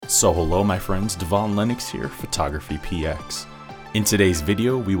So hello my friends, Devon Lennox here, Photography PX. In today's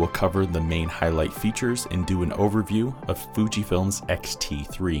video, we will cover the main highlight features and do an overview of Fujifilm's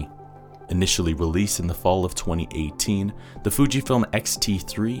X-T3. Initially released in the fall of 2018, the Fujifilm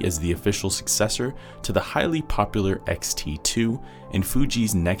X-T3 is the official successor to the highly popular X-T2 and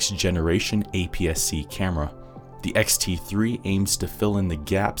Fuji's next generation APS-C camera. The X-T3 aims to fill in the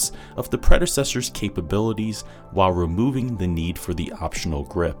gaps of the predecessor's capabilities while removing the need for the optional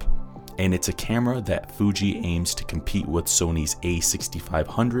grip. And it's a camera that Fuji aims to compete with Sony's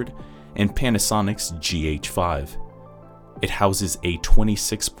A6500 and Panasonic's GH5. It houses a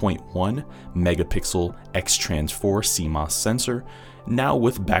 26.1 megapixel X-Trans4 CMOS sensor, now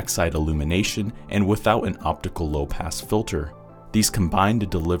with backside illumination and without an optical low-pass filter. These combine to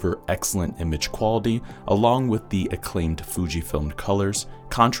deliver excellent image quality along with the acclaimed Fujifilm colors,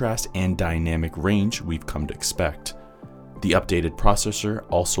 contrast, and dynamic range we've come to expect. The updated processor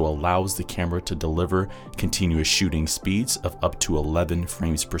also allows the camera to deliver continuous shooting speeds of up to 11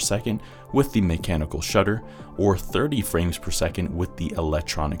 frames per second with the mechanical shutter, or 30 frames per second with the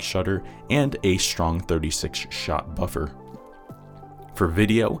electronic shutter, and a strong 36-shot buffer. For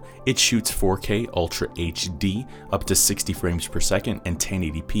video, it shoots 4K Ultra HD up to 60 frames per second and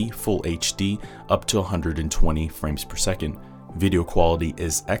 1080p Full HD up to 120 frames per second. Video quality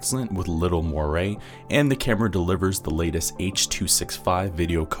is excellent with little moire, and the camera delivers the latest H.265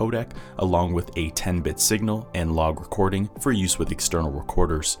 video codec along with a 10-bit signal and log recording for use with external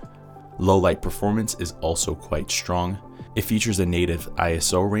recorders. Low light performance is also quite strong. It features a native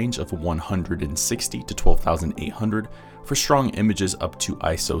ISO range of 160 to 12,800 for strong images up to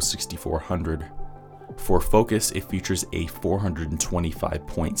ISO 6400. For focus, it features a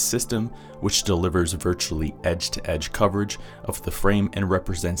 425-point system which delivers virtually edge-to-edge coverage of the frame and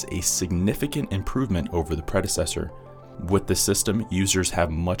represents a significant improvement over the predecessor. With the system, users have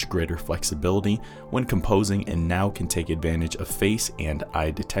much greater flexibility when composing and now can take advantage of face and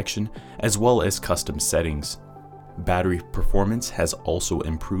eye detection as well as custom settings. Battery performance has also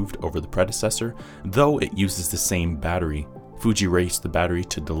improved over the predecessor, though it uses the same battery. Fuji raised the battery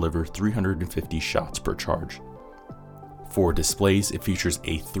to deliver 350 shots per charge. For displays, it features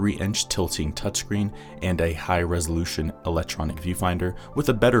a 3-inch tilting touchscreen and a high-resolution electronic viewfinder with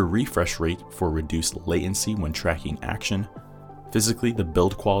a better refresh rate for reduced latency when tracking action. Physically, the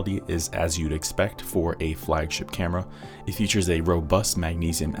build quality is as you'd expect for a flagship camera. It features a robust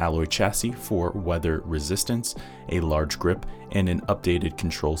magnesium alloy chassis for weather resistance, a large grip, and an updated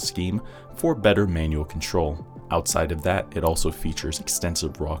control scheme for better manual control. Outside of that, it also features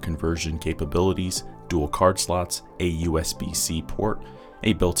extensive RAW conversion capabilities, dual card slots, a USB-C port,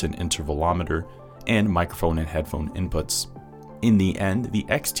 a built-in intervalometer, and microphone and headphone inputs. In the end, the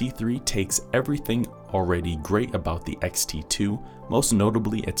X-T3 takes everything already great about the X-T2, most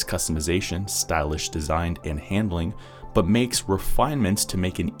notably its customization, stylish design, and handling, but makes refinements to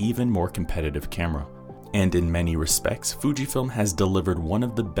make an even more competitive camera. And in many respects, Fujifilm has delivered one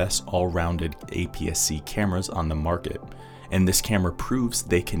of the best all-rounded APS-C cameras on the market, and this camera proves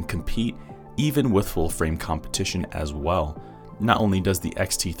they can compete even with full-frame competition as well. Not only does the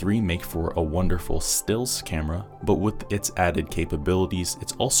X-T3 make for a wonderful stills camera, but with its added capabilities,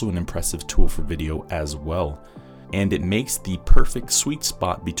 it's also an impressive tool for video as well. And it makes the perfect sweet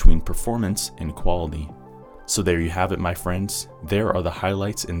spot between performance and quality. So there you have it, my friends. There are the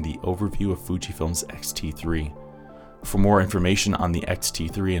highlights in the overview of Fujifilm's X-T3. For more information on the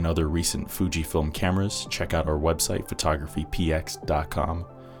X-T3 and other recent Fujifilm cameras, check out our website, photographypx.com.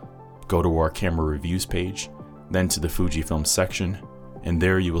 Go to our camera reviews page, then to the Fujifilm section, and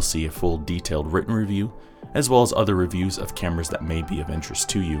there you will see a full detailed written review, as well as other reviews of cameras that may be of interest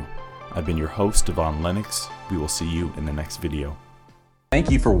to you. I've been your host, Devon Lennox. We will see you in the next video. Thank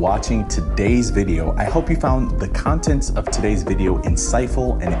you for watching today's video. I hope you found the contents of today's video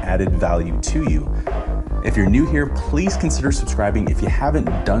insightful and added value to you. If you're new here, please consider subscribing if you haven't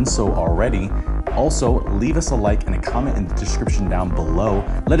done so already. Also, leave us a like and a comment in the description down below.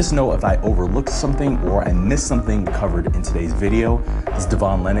 Let us know if I overlooked something or I missed something covered in today's video. This is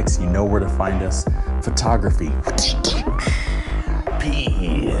Devon Lennox. You know where to find us. Photography.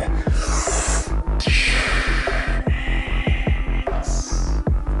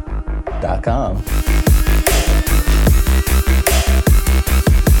 .com.